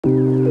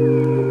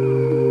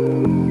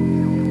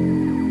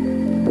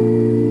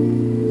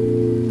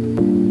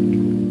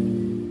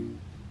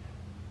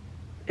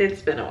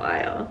It's been a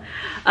while.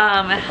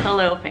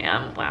 Hello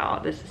fam.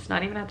 Wow, this is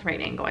not even at the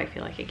right angle. I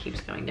feel like it keeps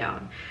going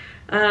down.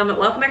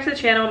 Welcome back to the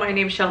channel. My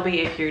name's Shelby.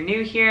 If you're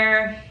new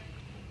here,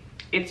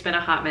 it's been a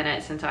hot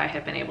minute since I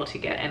have been able to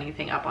get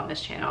anything up on this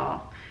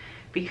channel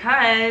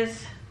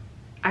because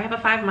I have a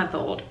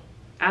 5-month-old.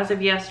 As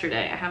of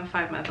yesterday, I have a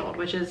 5-month-old,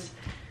 which is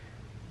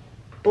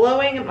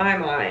blowing my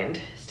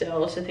mind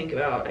still to think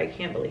about. I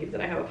can't believe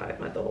that I have a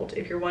 5-month-old.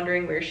 If you're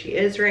wondering where she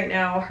is right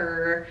now,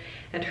 her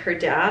and her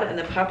dad and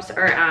the pups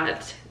are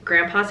at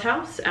grandpa's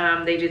house.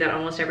 They do that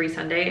almost every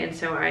Sunday, and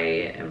so I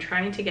am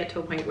trying to get to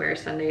a point where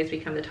Sundays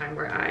become the time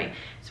where I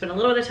spend a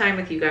little bit of time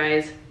with you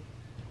guys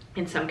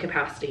in some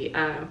capacity.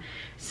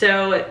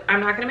 So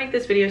I'm not gonna make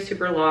this video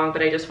super long,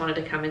 but I just wanted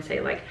to come and say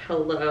like,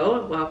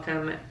 hello,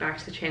 welcome back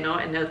to the channel,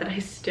 and know that I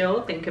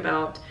still think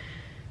about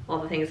all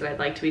the things that I'd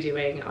like to be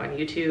doing on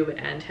YouTube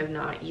and have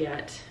not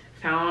yet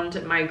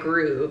found my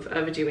groove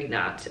of doing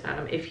that.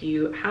 If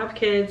you have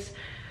kids,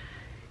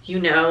 you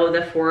know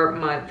the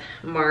 4-month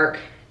mark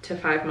to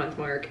 5-month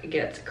mark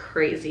gets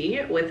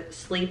crazy with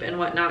sleep and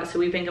whatnot. So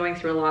we've been going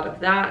through a lot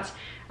of that.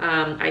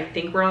 I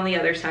think we're on the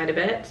other side of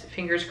it,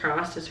 fingers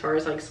crossed, as far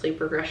as like sleep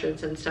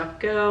regressions and stuff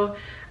go.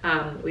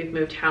 We've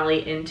moved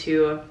Hallie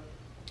into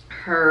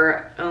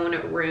her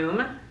own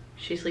room.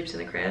 She sleeps in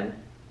the crib,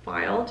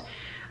 wild.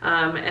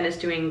 And is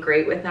doing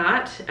great with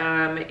that.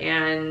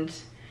 And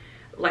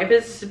life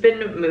has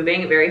been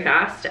moving very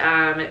fast.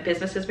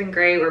 Business has been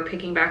great. We're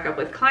picking back up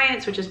with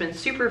clients, which has been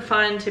super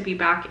fun to be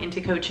back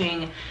into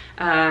coaching.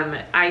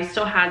 I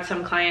still had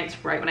some clients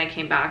right when I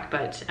came back,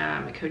 but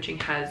coaching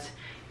has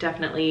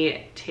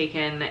definitely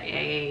taken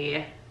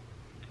an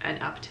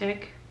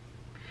uptick.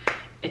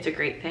 It's a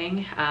great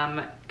thing,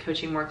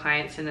 coaching more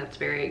clients, and that's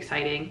very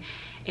exciting.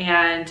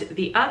 And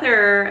the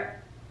other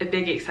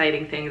big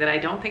exciting thing that I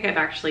don't think I've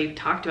actually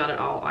talked about at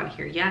all on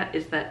here yet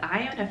is that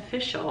I am an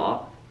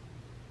official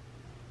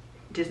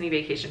Disney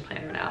vacation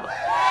planner now.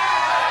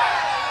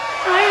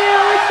 I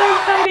know, it's so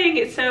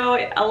exciting. So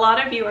a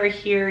lot of you are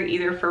here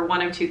either for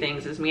one of two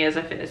things, is me as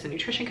a fitness and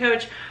nutrition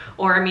coach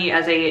or me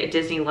as a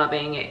Disney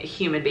loving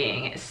human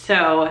being.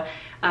 So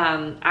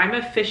I'm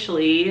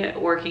officially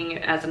working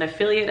as an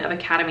affiliate of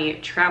Academy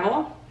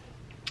Travel,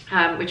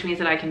 which means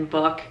that I can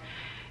book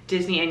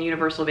Disney and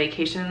Universal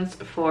vacations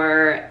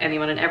for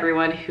anyone and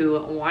everyone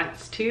who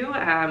wants to.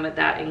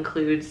 That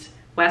includes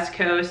West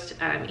Coast,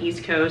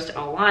 East Coast,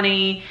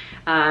 Aulani,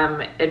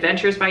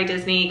 Adventures by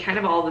Disney, kind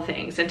of all the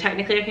things. And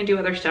technically I can do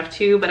other stuff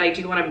too, but I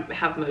do want to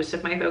have most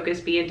of my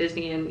focus be in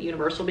Disney and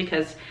Universal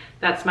because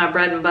that's my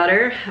bread and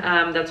butter.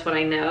 That's what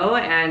I know,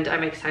 and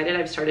I'm excited.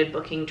 I've started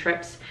booking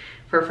trips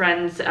for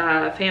friends,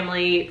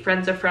 family,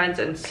 friends of friends,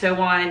 and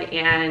so on.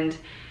 And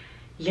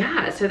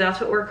yeah, so that's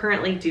what we're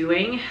currently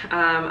doing.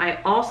 I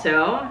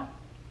also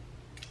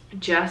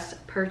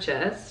just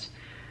purchased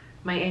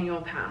my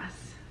annual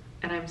pass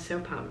and I'm so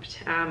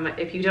pumped.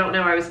 If you don't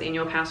know, I was an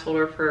annual pass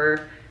holder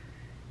for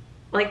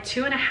like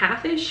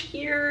 2.5-ish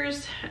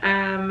years,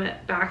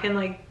 back in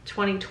like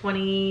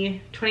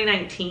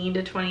 2019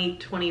 to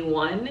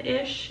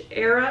 2021-ish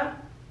era.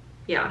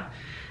 Yeah.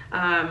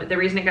 The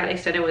reason it got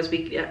extended was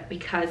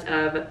because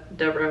of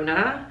the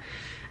Rona.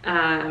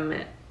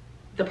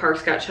 The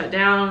parks got shut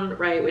down,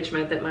 right, which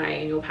meant that my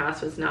annual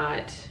pass was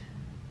not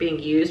being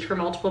used for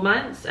multiple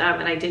months.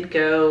 And I did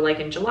go like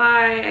in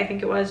July, I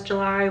think it was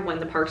July, when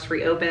the parks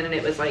reopened, and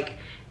it was like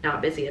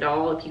not busy at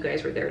all. If you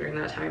guys were there during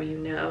that time, you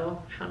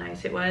know how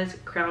nice it was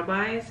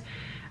crowd-wise.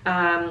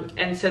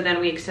 And so then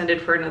we extended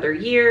for another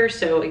year.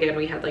 So again,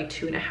 we had like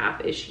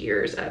 2.5-ish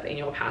years of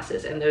annual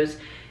passes, and those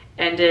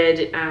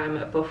ended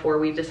before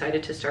we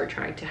decided to start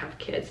trying to have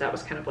kids. That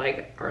was kind of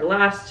like our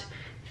last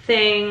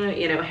thing,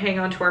 you know, hang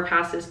on to our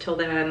passes till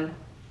then.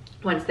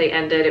 Once they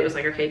ended, it was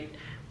like, okay,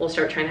 we'll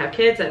start trying to have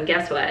kids. And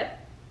guess what?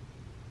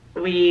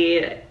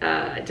 We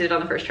did it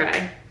on the first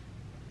try.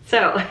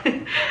 So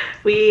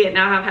we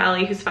now have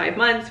Hallie, who's 5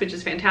 months, which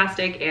is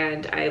fantastic.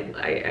 And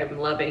I'm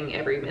loving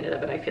every minute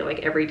of it. I feel like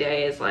every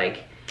day is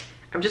like,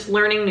 I'm just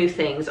learning new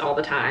things all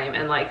the time.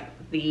 And like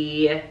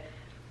the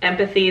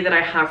empathy that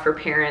I have for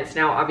parents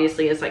now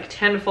obviously is like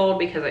tenfold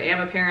because I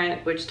am a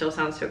parent, which still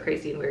sounds so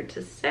crazy and weird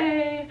to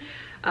say.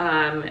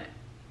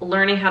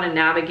 Learning how to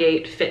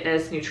navigate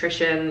fitness,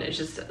 nutrition,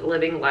 just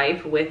living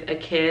life with a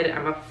kid.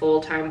 I'm a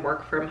full-time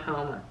work from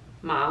home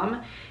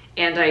mom,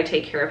 and I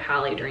take care of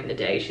Hallie during the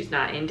day. She's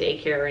not in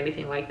daycare or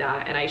anything like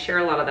that. And I share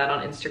a lot of that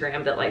on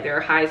Instagram, that like there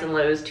are highs and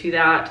lows to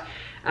that.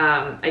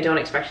 I don't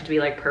expect it to be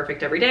like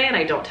perfect every day, and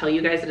I don't tell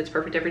you guys that it's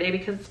perfect every day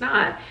because it's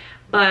not.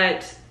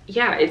 But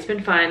yeah, it's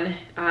been fun,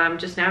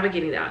 just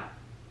navigating that.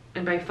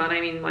 And by fun, I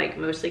mean like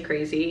mostly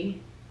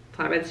crazy,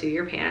 flatbed seat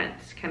your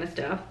pants kind of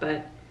stuff,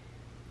 but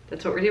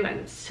that's what we're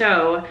doing.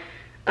 So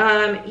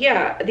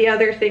yeah, the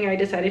other thing I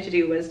decided to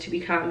do was to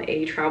become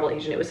a travel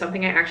agent. It was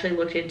something I actually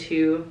looked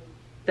into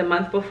the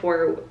month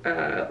before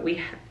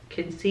we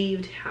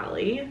conceived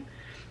Hallie,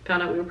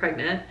 found out we were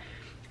pregnant.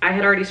 I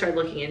had already started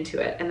looking into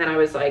it, and then I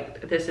was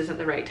like, this isn't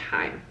the right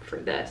time for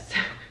this,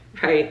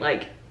 right?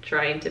 Like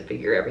trying to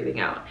figure everything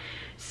out.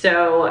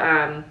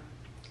 So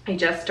I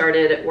just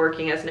started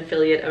working as an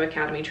affiliate of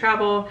Academy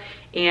Travel,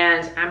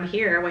 and I'm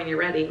here when you're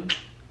ready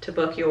to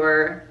book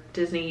your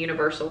Disney,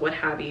 Universal, what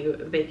have you,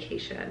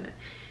 vacation.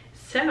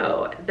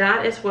 So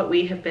that is what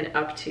we have been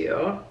up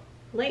to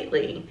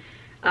lately.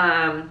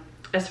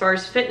 As far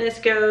as fitness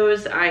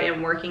goes, I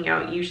am working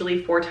out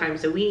usually 4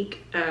 times a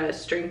week,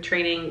 strength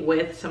training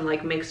with some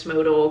like mixed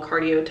modal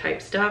cardio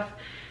type stuff.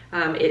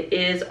 It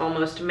is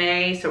almost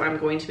May, so I'm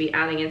going to be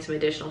adding in some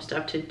additional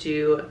stuff to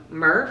do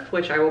Murph,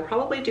 which I will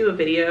probably do a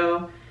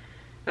video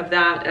of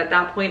that. At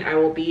that point, I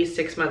will be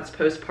 6 months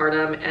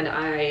postpartum, and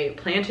I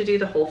plan to do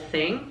the whole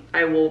thing.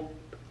 I will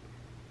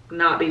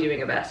not be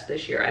doing a vest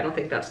this year. I don't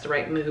think that's the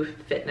right move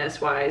fitness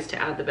wise to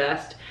add the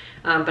vest,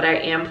 but I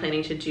am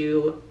planning to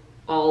do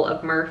all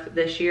of Murph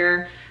this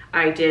year.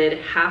 I did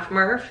half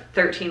Murph,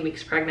 13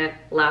 weeks pregnant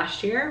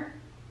last year,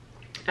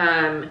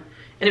 and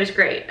it was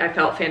great. I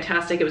felt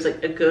fantastic. It was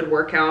like a good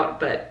workout,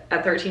 but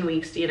at 13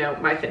 weeks, you know,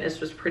 my fitness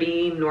was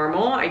pretty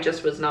normal. I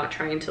just was not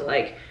trying to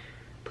like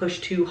push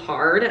too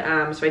hard,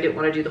 so I didn't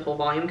want to do the whole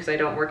volume because I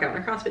don't work out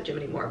in a CrossFit gym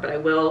anymore, but I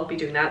will be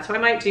doing that. So I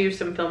might do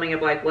some filming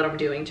of like what I'm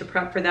doing to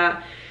prep for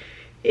that.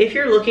 If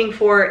you're looking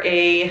for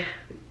a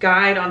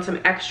guide on some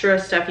extra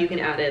stuff you can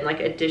add in,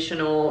 like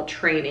additional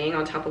training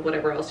on top of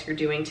whatever else you're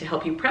doing to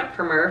help you prep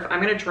for Murph,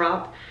 I'm going to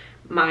drop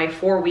my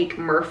 4-week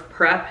Murph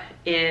prep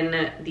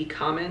in the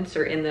comments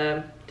or in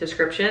the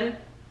description.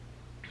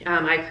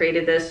 I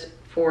created this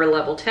for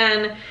level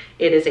 10.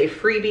 It is a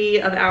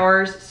freebie of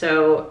ours,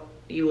 so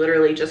you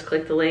literally just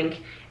click the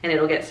link and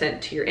it'll get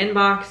sent to your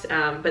inbox.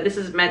 But this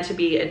is meant to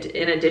be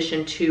in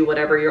addition to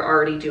whatever you're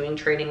already doing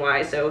training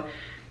wise. So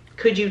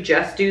could you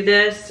just do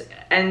this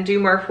and do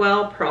Murph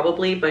well?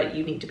 Probably, but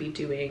you need to be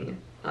doing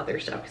other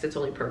stuff because it's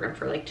only programmed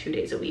for like 2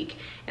 days a week.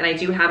 And I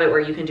do have it where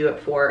you can do it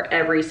for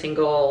every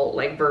single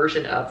like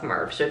version of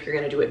Murph. So if you're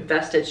gonna do it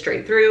vested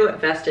straight through,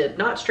 vested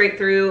not straight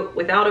through,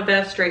 without a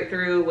vest straight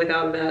through,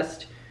 without a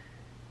vest,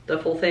 the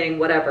full thing,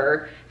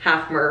 whatever,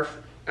 half Murph,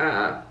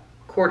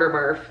 quarter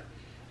Murph,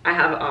 I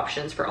have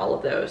options for all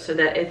of those, so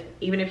that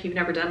even if you've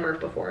never done Murph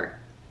before,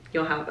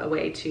 you'll have a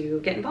way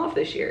to get involved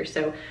this year.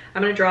 So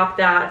I'm gonna drop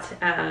that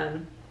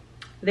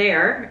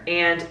there,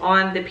 and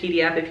on the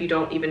PDF, if you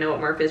don't even know what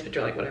Murph is, but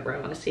you're like, whatever, I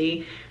wanna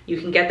see,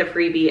 you can get the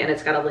freebie, and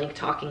it's got a link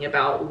talking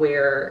about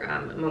where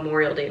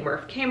Memorial Day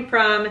Murph came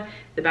from,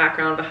 the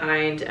background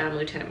behind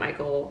Lieutenant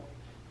Michael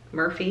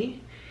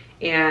Murphy,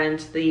 and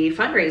the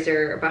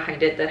fundraiser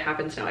behind it that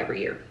happens now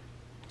every year.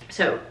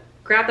 So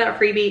grab that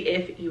freebie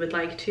if you would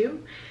like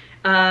to.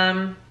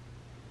 Other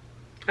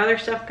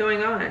stuff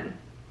going on,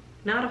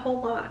 not a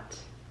whole lot.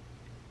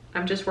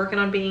 I'm just working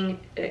on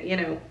being, you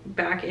know,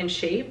 back in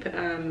shape,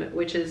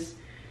 which has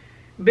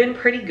been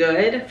pretty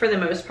good for the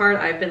most part.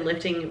 I've been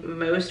lifting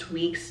most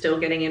weeks, still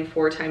getting in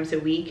 4 times a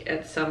week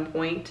at some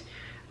point.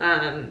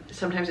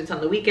 Sometimes it's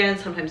on the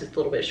weekends, sometimes it's a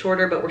little bit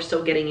shorter, but we're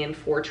still getting in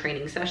 4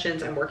 training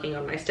sessions. I'm working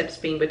on my steps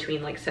being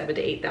between like 7,000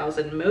 to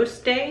 8,000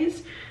 most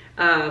days.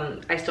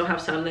 I still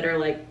have some that are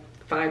like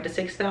 5,000 to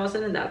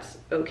 6,000, and that's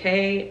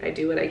okay. I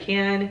do what I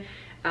can.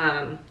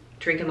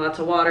 Drinking lots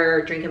of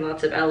water, drinking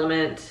lots of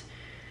Element.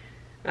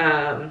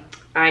 I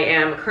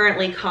am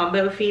currently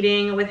combo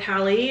feeding with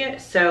Hallie,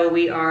 so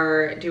we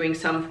are doing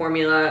some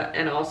formula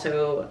and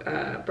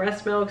also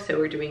breast milk, so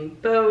we're doing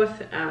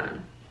both.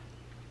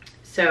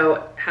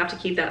 So have to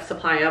keep that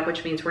supply up,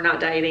 which means we're not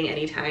dieting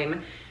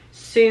anytime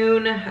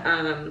soon.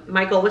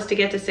 My goal was to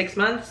get to 6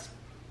 months.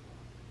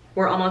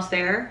 We're almost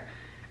there.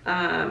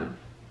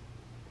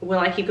 Will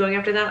I keep going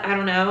after that? I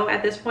don't know.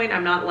 At this point,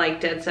 I'm not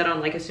like dead set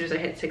on like as soon as I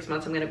hit 6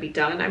 months, I'm gonna be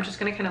done. I'm just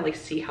gonna kind of like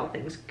see how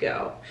things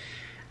go.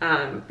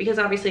 Because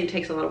obviously it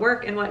takes a lot of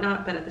work and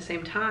whatnot, but at the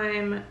same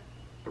time,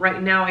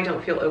 right now I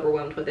don't feel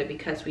overwhelmed with it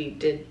because we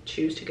did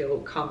choose to go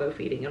combo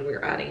feeding and we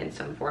were adding in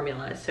some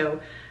formula.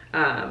 So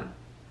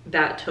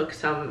that took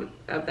some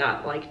of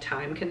that like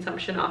time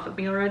consumption off of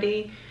me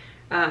already.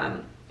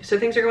 So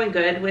things are going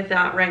good with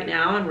that right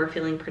now, and we're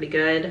feeling pretty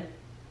good.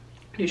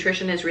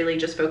 Nutrition is really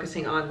just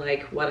focusing on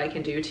like what I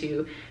can do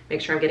to make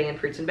sure I'm getting in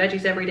fruits and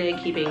veggies every day,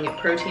 keeping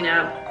protein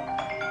up.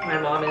 My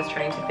mom is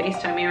trying to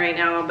FaceTime me right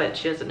now, but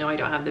she doesn't know I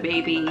don't have the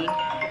baby.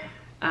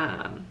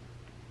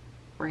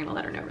 We're gonna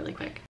let her know really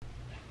quick.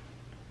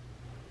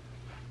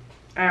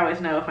 I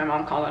always know if my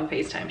mom calls on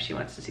FaceTime, she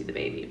wants to see the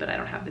baby, but I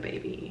don't have the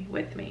baby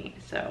with me,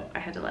 so I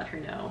had to let her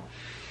know.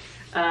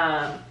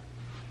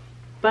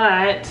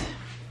 But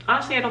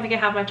honestly, I don't think I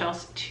have much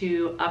else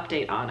to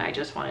update on. I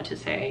just wanted to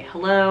say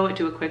hello,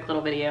 do a quick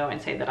little video,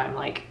 and say that I'm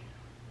like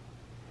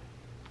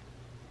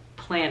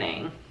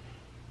planning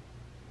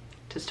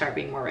to start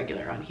being more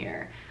regular on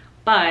here.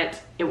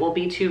 But it will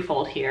be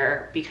twofold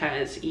here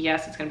because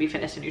yes, it's gonna be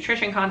fitness and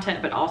nutrition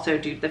content, but also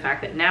due to the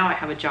fact that now I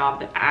have a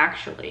job that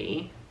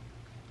actually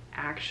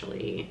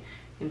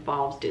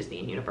involves Disney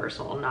and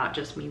Universal, not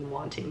just me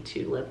wanting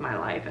to live my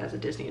life as a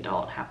Disney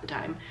adult half the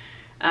time.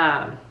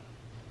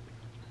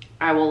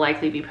 I will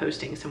likely be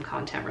posting some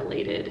content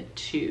related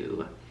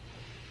to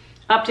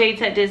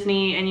updates at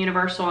Disney and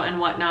Universal and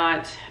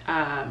whatnot,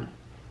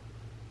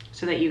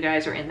 so that you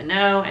guys are in the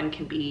know and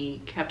can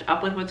be kept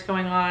up with what's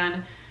going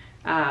on.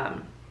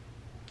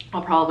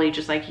 I'll probably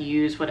just like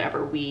use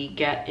whatever we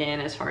get in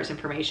as far as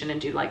information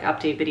and do like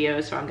update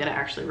videos. So I'm gonna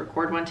actually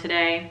record one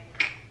today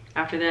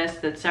after this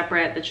that's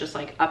separate, that's just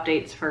like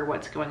updates for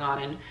what's going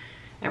on and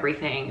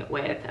everything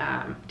with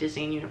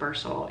Disney and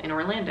Universal in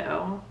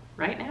Orlando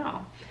right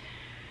now.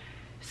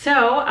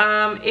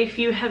 So if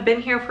you have been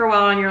here for a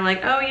while and you're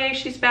like, oh yay,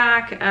 she's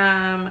back,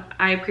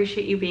 I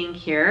appreciate you being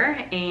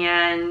here.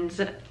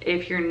 And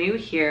if you're new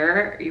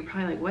here, you're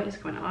probably like, what is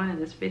going on in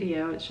this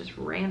video? It's just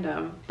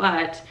random.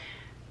 But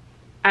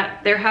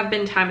there have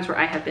been times where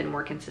I have been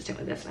more consistent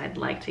with this, and I'd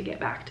like to get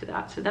back to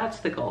that. So that's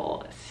the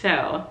goal.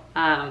 So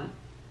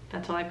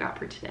that's all I've got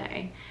for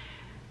today.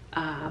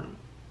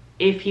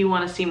 If you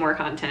want to see more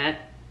content,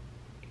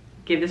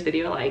 give this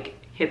video a like,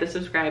 hit the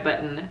subscribe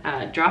button,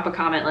 drop a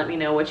comment, let me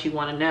know what you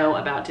want to know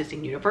about Disney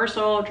and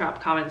Universal.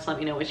 Drop comments, let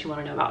me know what you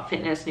want to know about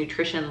fitness,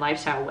 nutrition,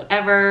 lifestyle,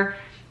 whatever.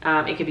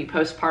 It could be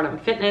postpartum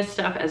fitness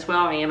stuff as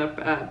well. I am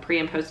a pre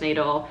and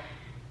postnatal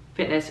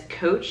fitness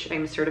coach.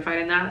 I'm certified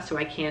in that, so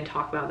I can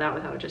talk about that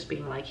without just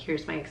being like,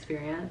 here's my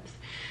experience.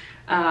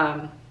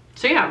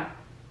 So yeah,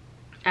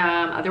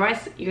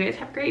 otherwise you guys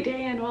have a great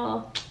day, and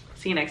we'll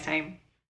see you next time.